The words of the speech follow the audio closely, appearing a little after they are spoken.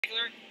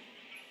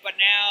But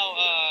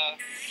now,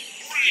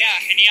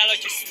 yeah, Genialo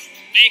just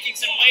making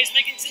some waves,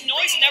 making some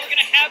noise, and now we're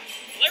going to have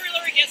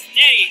Lurr against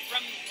Nery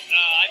from,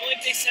 I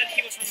believe they said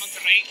he was from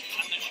Monterrey.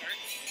 I'm not sure.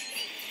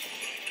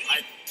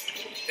 I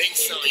think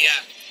so,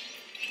 yeah.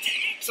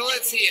 So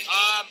let's see.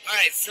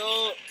 Alright,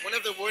 so one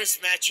of the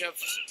worst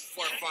matchups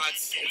for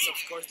Fox is, of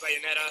course,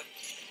 Bayonetta.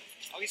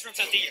 Oh, he's from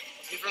Saltillo.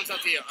 He's from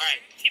Saltillo, alright.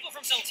 People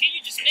from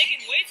Saltillo just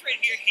making waves right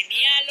here.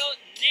 Genialo,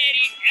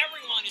 Nery,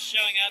 everyone is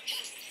showing up.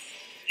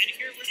 And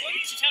here we're going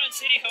to Town and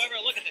City. However,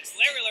 look at this.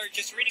 Lurr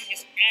just reading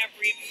his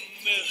every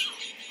move.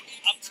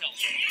 Up tilt.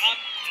 Up.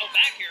 Oh,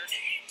 back here.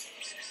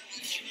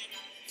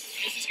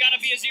 Is this going to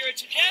be a 0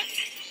 to death?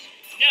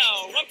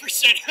 No. 1%.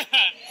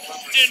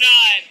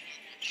 Denied.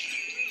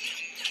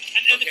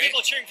 And the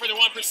people cheering for the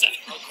 1%.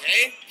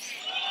 Okay.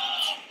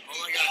 Oh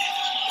my god.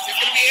 Is this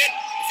going to be it?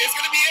 Is this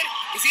going to be it?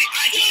 Is he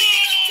actually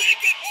going to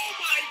take it? Oh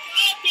my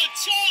god. Up the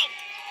top.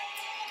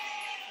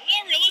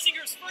 Lurr losing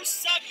her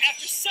first stock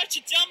after such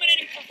a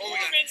dominating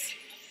performance.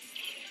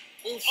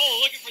 Oh,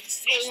 looking for the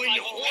stage spike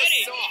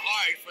already. So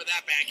hard for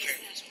that back here.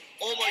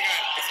 Oh my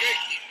god, it's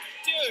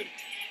Dude,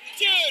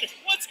 good.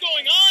 what's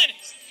going on?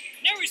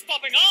 Nery's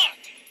popping off.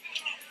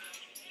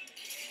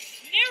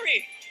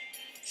 Nery.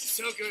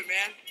 So good,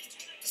 man.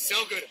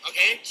 So good.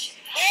 Okay.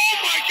 Oh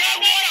my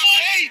god, what a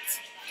bait!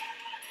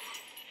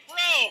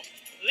 Bro,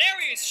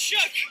 Larry is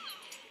shook.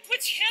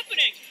 What's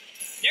happening?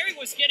 Nery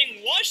was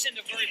getting washed in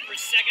the very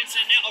first seconds,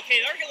 and now,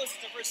 okay, Larry loses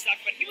the first stock,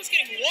 but he was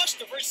getting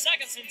washed the first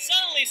seconds, and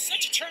suddenly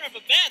such a turn of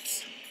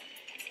events.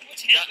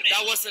 What's happening?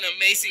 That was an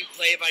amazing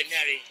play by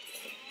Nery.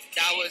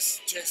 That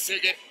was just so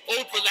good.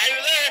 Oh, for Larry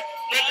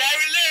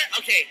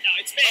Lurr. Okay. No,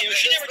 it's Bayo. Okay,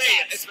 She never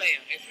dies. It's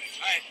Bayo.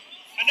 All right.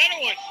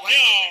 Another one. What?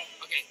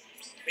 No. Okay.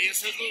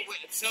 Bayo's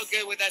so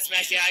good with that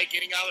smash AI,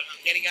 getting out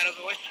of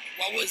the way.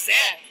 What was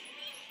that?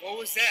 What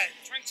was that?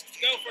 Trying to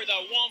go for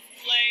the wall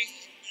play.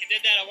 He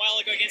did that a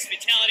while ago against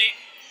Vitality.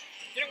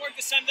 Didn't work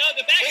this time though.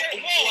 The back air.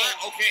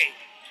 Whoa. Okay.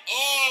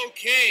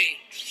 Okay.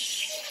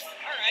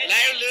 All right.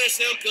 Larry Lurr is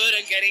so good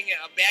at getting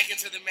back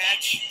into the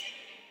match.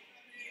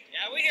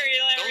 Yeah, we hear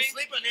you, Larry. Don't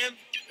sleep on him.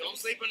 Don't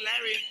sleep on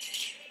Larry.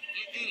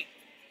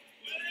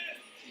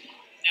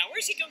 Now,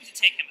 where's he going to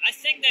take him? I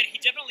think that he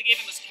definitely gave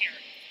him his hair,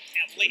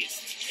 at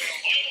least.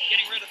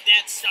 Getting rid of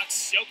that stock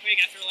so quick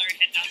after Larry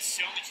had done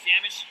so much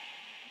damage.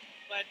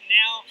 But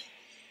now,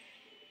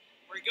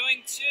 we're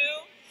going to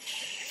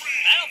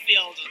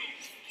Battlefield,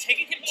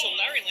 taking him to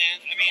Larry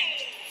Land. I mean,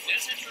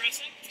 that's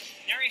interesting.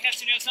 Nery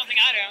has to know something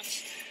I don't.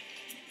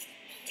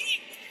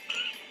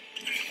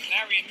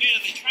 Larry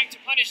immediately trying to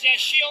punish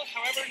that shield.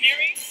 However,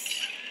 Nery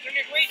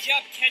doing a great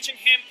job catching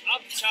him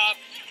up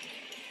top.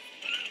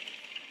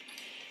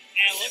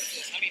 And look at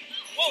this. I mean,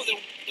 whoa,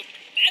 the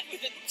bad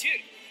with it,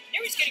 dude.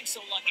 Nery's getting so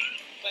lucky.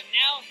 But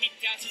now he's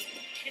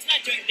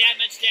not doing that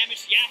much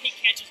damage. Yeah, he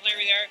catches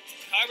Larry there.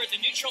 However,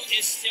 the neutral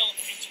is still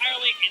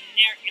entirely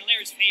in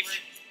Larry's favor.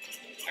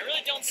 I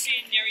really don't see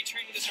Nery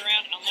turning this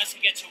around unless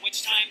he gets a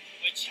witch time,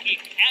 which he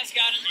has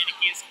gotten, and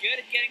he is good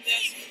at getting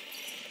this.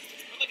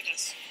 But look at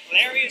this.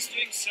 Larry is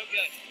doing so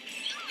good.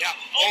 Yeah.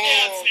 Oh,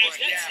 yeah,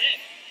 smash. That's it.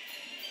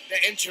 The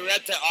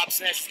interrupted op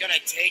smash is going to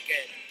take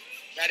it.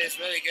 That is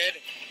really good.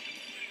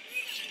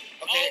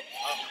 Okay.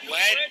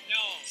 What?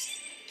 No.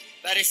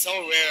 That is so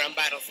rare on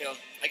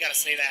Battlefield. I got to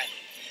say that.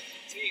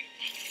 See.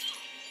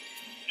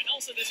 And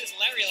also, this is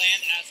Larry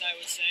Land, as I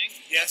was saying.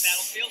 Yes.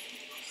 Battlefield.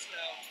 So,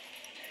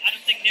 I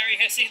don't think Nery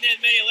has seen that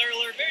many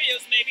Lurr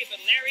videos, maybe, but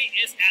Larry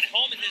is at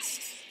home in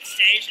this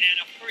stage, and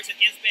of course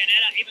against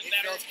Bayonetta, even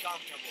better. He feels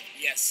comfortable.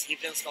 Yes, he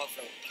feels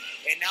comfortable.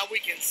 And now we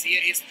can see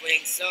it. He's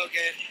playing so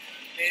good.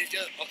 He's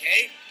just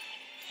okay.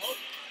 Oh.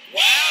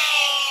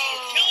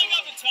 Wow! Killing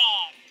on the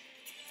top.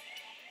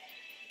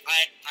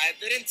 I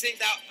didn't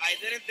think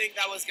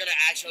that was gonna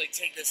actually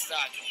take this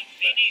stock.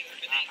 Me neither.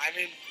 I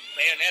mean,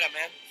 Bayonetta,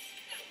 man.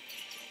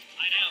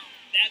 I know.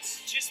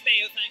 That's just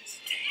Bayo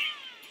things.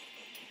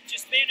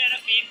 Just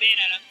Bayonetta being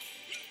Bayonetta.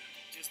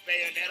 Just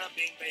Bayonetta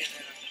being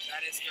Bayonetta.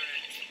 That is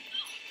correct.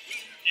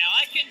 Now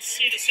I can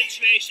see the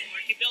situation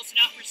where he builds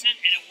an 0%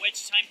 and at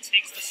which time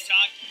takes the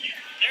stock.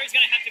 Larry's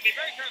gonna have to be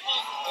very careful.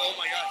 Oh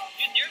my god.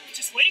 Dude, they're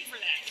just waiting for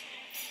that.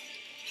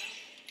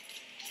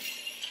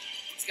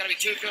 He's gotta be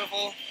too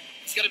careful.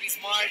 He's gotta be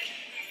smart.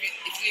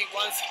 If he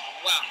wants.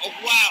 Wow. Oh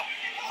wow.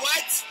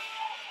 What?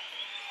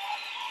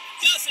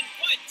 Doesn't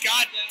quite.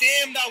 God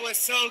damn, that was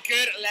so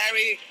good.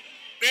 Larry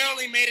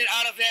barely made it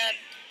out of that.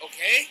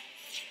 Okay.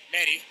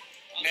 Nery.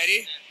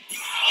 Nery.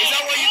 Is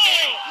that what you're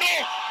doing?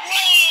 No.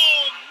 What?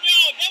 Oh no,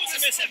 that was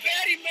a misinput.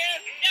 Spaghetti, man.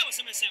 That was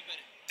a misinput.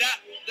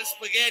 The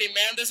spaghetti,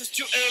 man. This is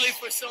too early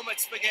for so much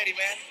spaghetti,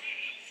 man.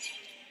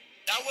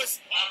 That was.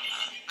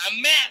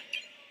 I'm mad.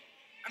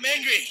 I'm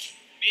angry.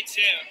 Me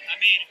too. I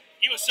mean,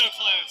 he was so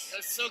close.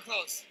 That was so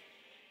close.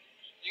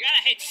 You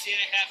gotta hate to see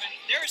it happen.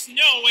 There's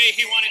no way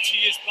he wanted to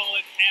use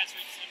bullet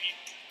hazards. I mean,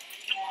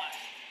 come on.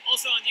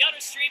 Also, on the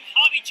other stream,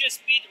 Hobby just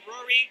beat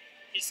Rory.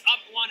 He's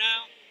up 1-0.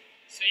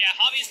 So yeah,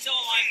 Hobby is still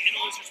alive in the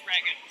loser's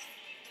bracket.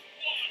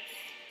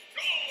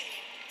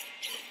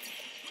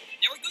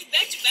 Now Now we're going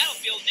back to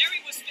Battlefield.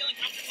 Nery was feeling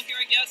comfortable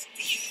here, I guess.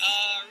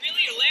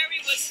 Really,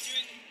 Larry was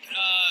doing,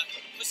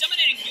 was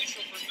dominating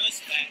neutral for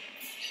most of that.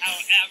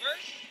 However,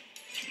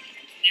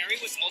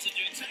 Nery was also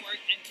doing some work,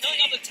 and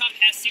killing on the top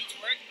has seemed to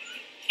work.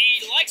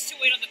 He likes to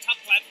wait on the top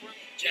platform,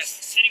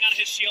 just sitting on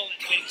his shield and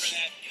waiting for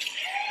that.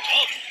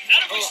 Oh, not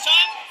a first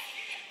time.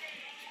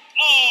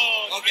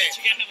 Oh, okay. Trying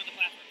to get him on the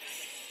platform.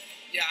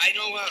 Yeah, I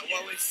know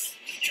what was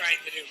he trying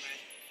to do,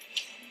 man.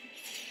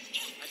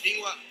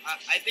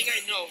 I think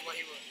I know what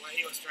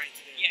he was trying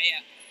to do.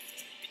 Yeah.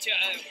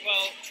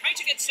 Well, trying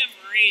to get some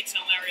reads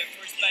on Larry, of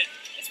course, but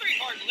it's very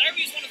hard.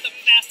 Larry is one of the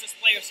fastest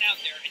players out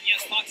there, and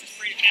yes, Fox is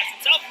pretty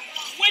fast himself.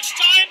 Which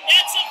time?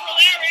 That's it for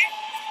Larry.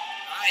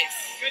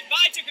 Nice.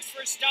 Goodbye to his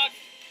first stock.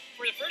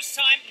 For the first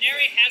time,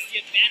 Nery has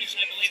the advantage,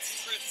 I believe,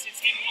 since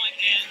game one,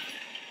 and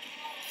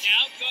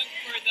now going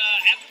for the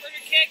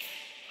afterburner kick.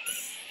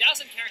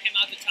 Doesn't carry him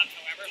out the top,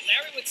 however.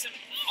 Larry with some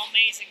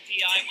amazing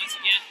DI once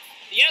again.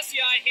 The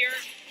SDI here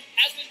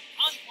has been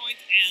on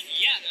point, and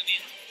yeah, I mean,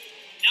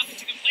 nothing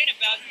to complain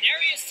about.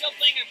 Nery is still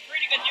playing a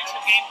pretty good neutral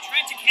game,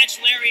 trying to catch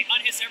Larry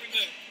on his every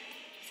move.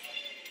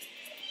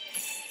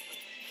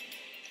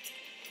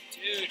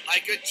 Dude.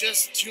 I got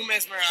just too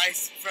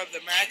mesmerized from the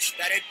match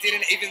that it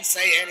didn't even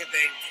say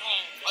anything.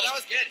 Oh, that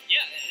was good.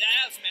 Yeah,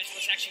 that match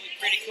was actually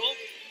pretty cool.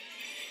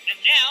 And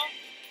now,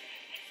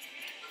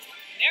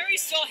 Nery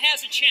still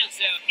has a chance,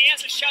 though. He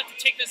has a shot to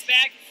take this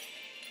back.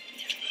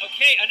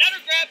 Okay, another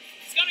grab.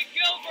 He's gonna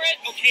go for it.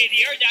 Okay,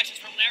 the air dashes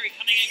from Larry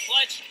coming in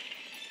clutch.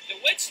 The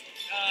witch,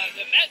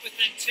 the met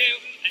within two,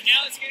 and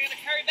now it's gonna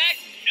carry back.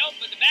 Nope,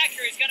 but the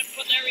backer is gonna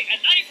put Larry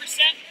at 90%.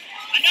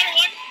 Another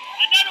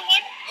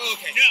one.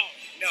 Okay.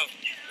 No,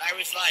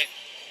 Larry's live.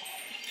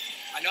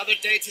 Another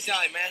day to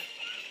die, man.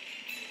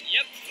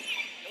 Yep.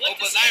 Oh,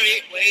 but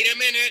Larry, wait a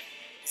minute.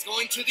 It's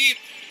going too deep.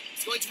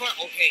 It's going too far.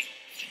 Okay.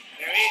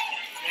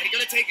 Nery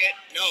gonna take it.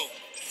 No.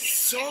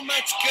 So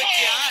much good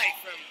DI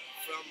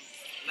from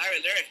Larry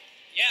Lurr.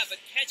 Yeah,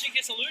 but catching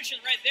his illusion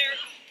right there,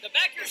 the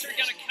backers are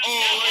gonna come down.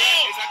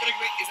 Yeah. Is that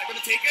gonna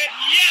take it?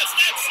 Yes,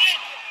 that's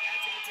it.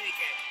 That's gonna take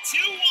it.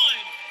 2-1.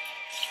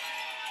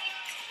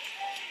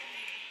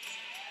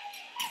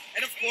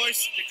 And of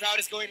course, the crowd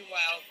is going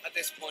wild at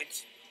this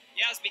point.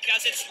 Yes,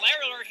 because it's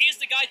Larry Lurr. He's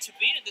the guy to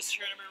beat in this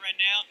tournament right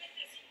now.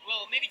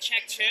 Well, maybe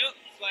check two,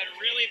 but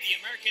really the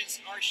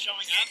Americans are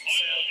showing up,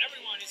 so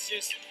everyone is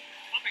just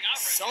pumping off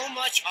right So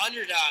now. much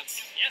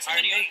underdogs. Yes, so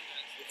many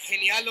underdogs.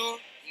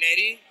 Genialo,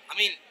 Nery. I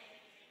mean,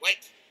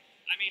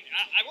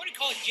 I wouldn't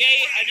call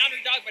Jay an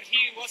underdog, but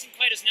he wasn't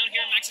quite as known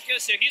here in Mexico,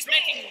 so he's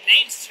making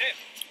names too.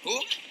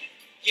 Who?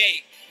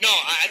 Jay. No,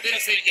 I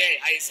didn't say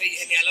Jay. I say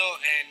Genialo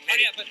and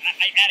Nery. Oh yeah, but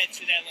I added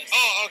to that list.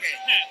 Oh, okay.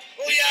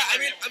 Well, yeah, I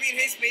mean,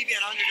 he's maybe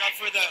an underdog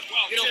for the,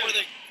 for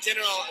the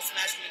general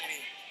Smash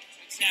community.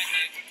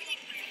 Exactly.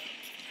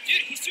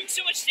 Dude, he's doing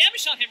so much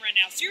damage on him right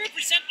now. 0%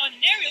 on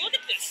Nery. Look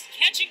at this.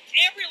 Catching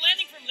every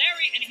landing from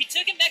Larry, and he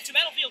took him back to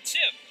Battlefield 2.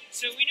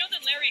 So we know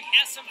that Larry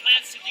has some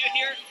plans to do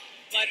here,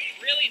 but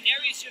really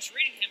Nery is just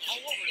reading him all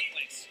over the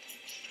place.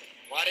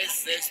 What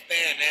is this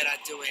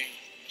Bayonetta doing?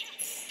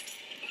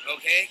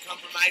 Okay,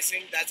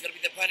 compromising. That's going to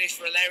be the punish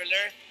for Larry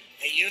Lurr.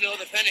 And you know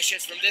the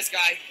punishes from this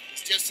guy.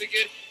 He's just so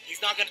good.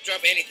 He's not going to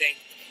drop anything.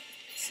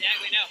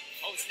 Exactly, no.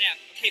 Oh, snap.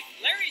 Okay,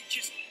 Larry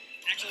just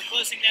actually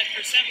closing that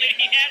percent lead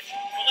he had.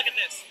 Well, look at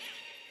this.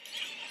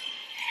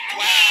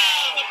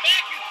 Wow. The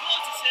backer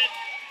closes it.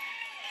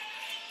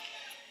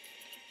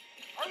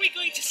 Are we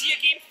going to see a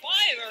game 5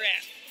 or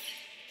F?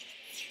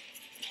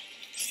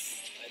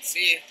 Let's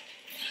see.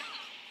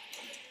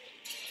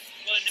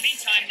 Well, in the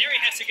meantime, Nery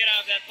has to get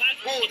out of that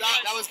platform. Oh,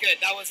 that was good.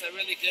 That was a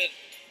really good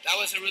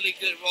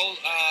roll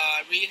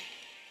read.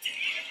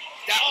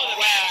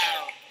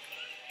 Wow.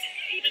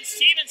 Even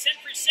Stevens in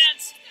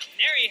percents.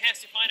 Nery has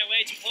to find a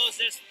way to close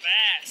this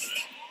fast.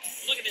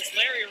 Look at this,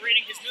 Larry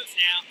reading his moves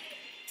now.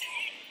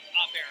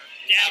 Up air,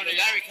 down the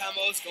air. Larry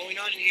combos going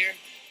on in here.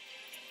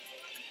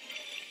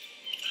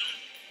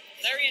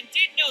 Larry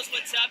indeed knows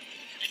what's up.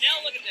 And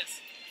now look at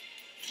this.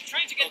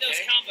 Trying to get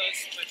those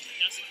combos, but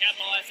doesn't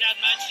capitalize that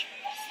much.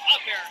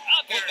 Up air,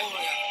 up air. Oh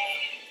my god.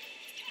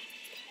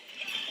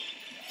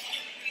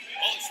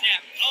 Oh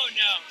snap, oh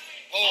no.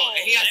 Oh,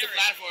 and he has Larry. the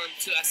platform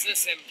to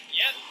assist him.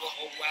 Yep.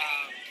 Oh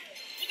wow.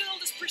 Look at all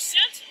this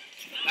percent.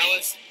 That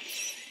was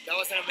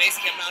an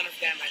amazing amount of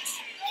damage.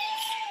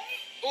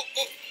 Oh.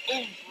 Bro,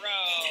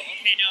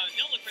 okay, no,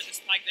 don't look for the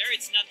spike there.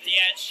 It's not the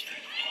edge.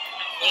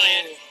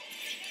 Oh,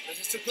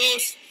 this is too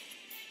close.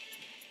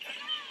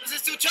 This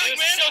is too tight,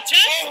 man. So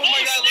tense. Oh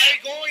my god, Larry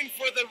going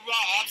for the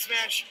raw up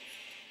smash.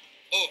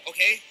 Oh,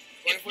 okay.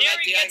 Going If for that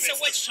Nery DI gets a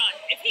misses. witch time,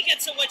 if he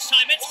gets a witch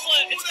time, it's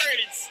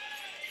curtains.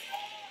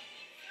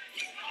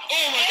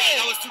 Oh my god,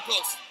 that was too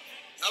close.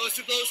 That was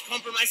too close,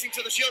 compromising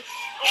to the shield.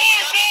 Oh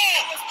no!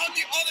 That was on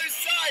the other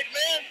side,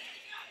 man.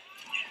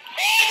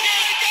 Oh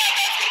my god,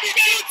 that's gonna be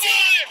game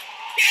time!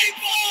 Game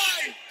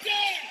 5!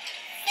 Game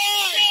 5!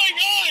 What's going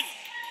on?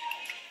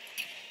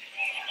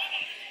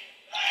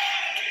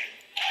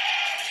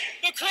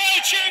 The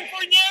crowd cheering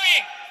for Nery!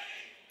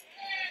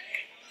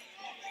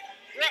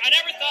 I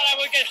never thought I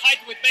would get hyped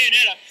like it with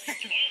Bayonetta.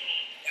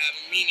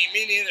 Me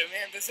neither,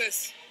 man. This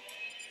is...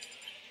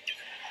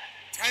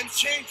 Times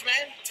change,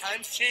 man.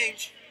 Times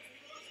change.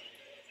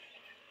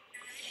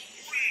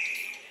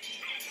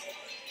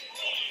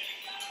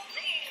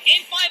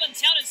 Game 5 on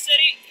Town and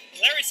City.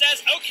 Larry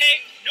says,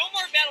 okay, no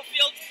more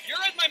Battlefield.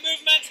 You're in my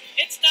movement.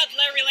 It's not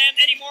Larry Land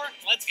anymore.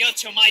 Let's go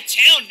to my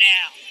town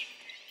now.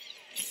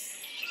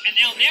 And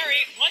now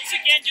Nery, once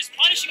again, just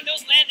punishing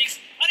those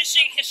landings,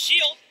 punishing his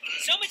shield.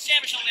 So much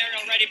damage on Larry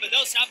already, but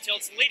those up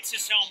tilts lead to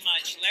so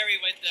much. Larry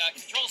with the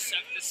controls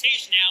of the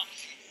stage now.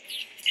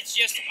 It's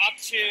just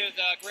up to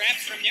the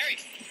grabs from Nery.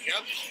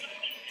 Yep.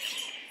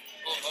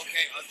 Oh,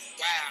 okay.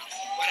 Wow.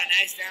 What a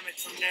nice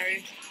damage from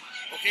Nery.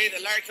 Okay,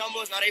 the Larry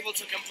combo is not able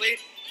to complete.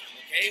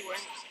 Okay,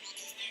 we're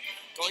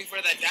going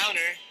for that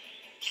downer.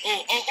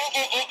 Oh,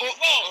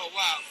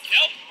 wow.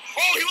 Nope.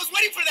 Oh, he was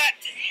waiting for that.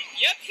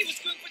 Yep, he was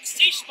going for the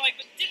stage spike,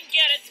 but didn't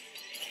get it.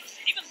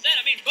 Even then,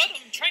 I mean, both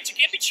of them trying to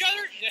gimp each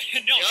other?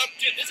 No, yep.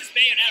 Dude, this is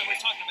Bayonetta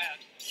we're talking about.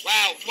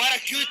 Wow, what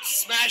a good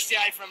smash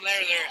DI from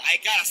Larry there. I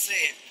gotta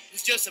say it.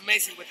 He's just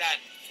amazing with that.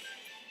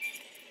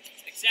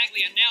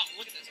 Exactly, and now,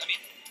 look at this. I mean,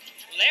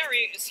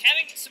 Larry is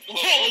having some... Oh,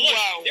 look,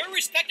 wow. They're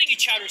respecting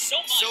each other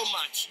so much. So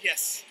much,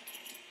 yes.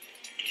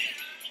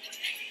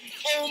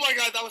 Oh my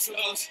god, that was so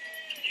close.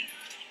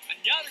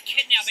 Another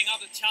kidnapping off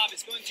the top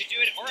is going to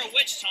do it, or a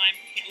witch time.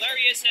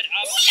 Larry is at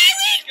up. Oh,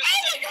 Larry! Oh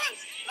my god!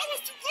 That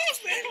was too close,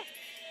 man!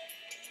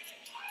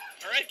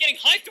 Alright, getting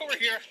hyped over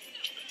here.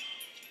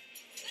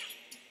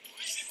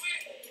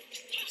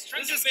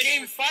 This is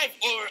game 5,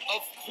 or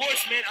of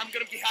course, man, I'm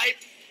gonna be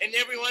hyped, and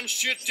everyone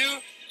should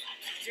do.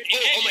 Dude,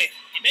 oh my!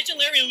 Imagine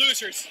Larry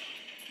losers.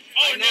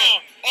 Oh no!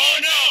 Oh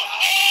no!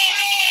 Oh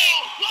no!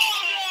 Oh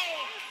no!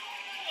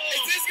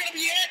 Is this gonna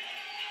be it?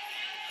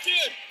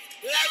 Dude,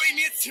 Larry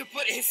needs to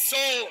put his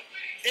soul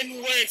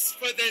in works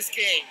for this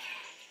game.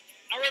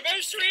 A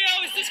reverse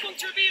 3-0? Is this going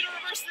to be a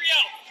reverse 3-0?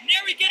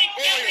 Nery getting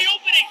every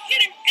opening,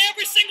 hitting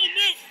every single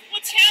move.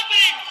 What's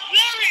happening?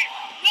 Larry!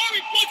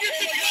 Larry, plug your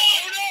control!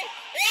 Oh no!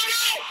 Oh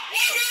no!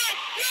 Oh no!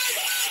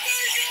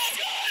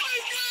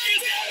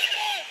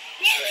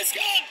 Larry's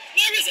gone!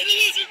 Larry's in the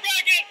loser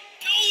bracket!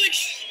 Holy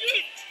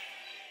shit!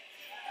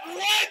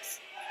 What?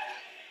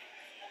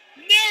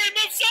 Nery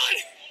moves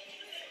on!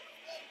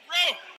 Bro!